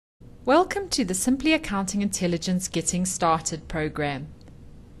Welcome to the Simply Accounting Intelligence Getting Started program.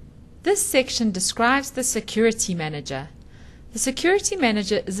 This section describes the Security Manager. The Security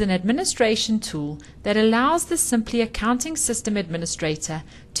Manager is an administration tool that allows the Simply Accounting System Administrator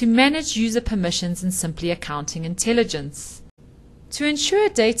to manage user permissions in Simply Accounting Intelligence. To ensure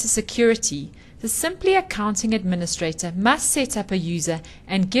data security, the Simply Accounting Administrator must set up a user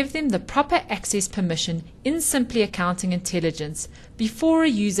and give them the proper access permission in Simply Accounting Intelligence before a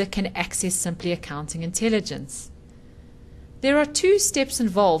user can access Simply Accounting Intelligence. There are 2 steps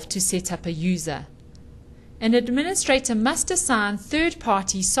involved to set up a user. An administrator must assign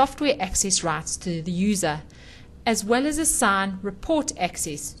third-party software access rights to the user, as well as assign report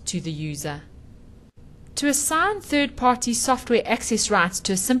access to the user. To assign third-party software access rights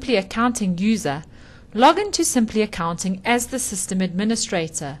to a Simply Accounting user, log into Simply Accounting as the system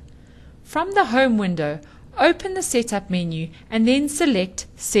administrator. From the Home window, open the Setup menu and then select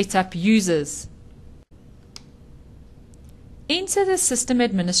Setup Users. Enter the system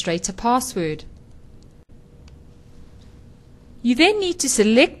administrator password. You then need to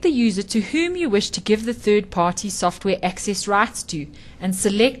select the user to whom you wish to give the third-party software access rights to and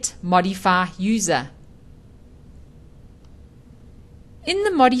select Modify User. In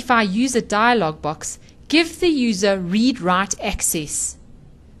the Modify User dialog box, give the user read-write access.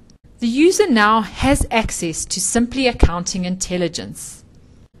 The user now has access to Simply Accounting Intelligence.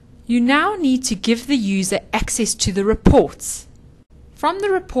 You now need to give the user access to the reports. From the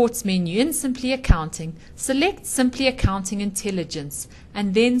Reports menu in Simply Accounting, select Simply Accounting Intelligence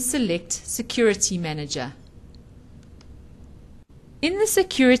and then select Security Manager. In the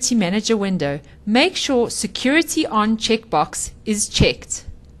Security Manager window, make sure Security On checkbox is checked.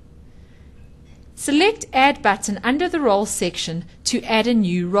 Select Add button under the Roles section to add a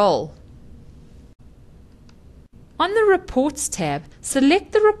new role. On the Reports tab,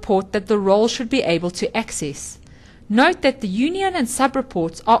 select the report that the role should be able to access. Note that the union and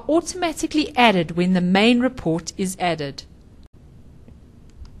sub-reports are automatically added when the main report is added.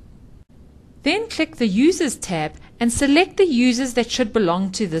 Then click the Users tab and select the users that should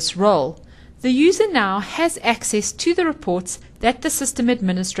belong to this role. The user now has access to the reports that the system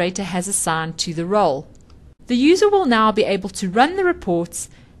administrator has assigned to the role. The user will now be able to run the reports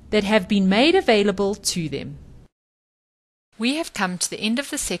that have been made available to them. We have come to the end of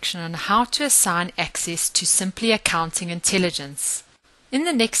the section on how to assign access to Simply Accounting Intelligence. In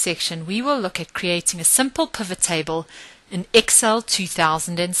the next section, we will look at creating a simple pivot table in Excel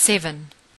 2007.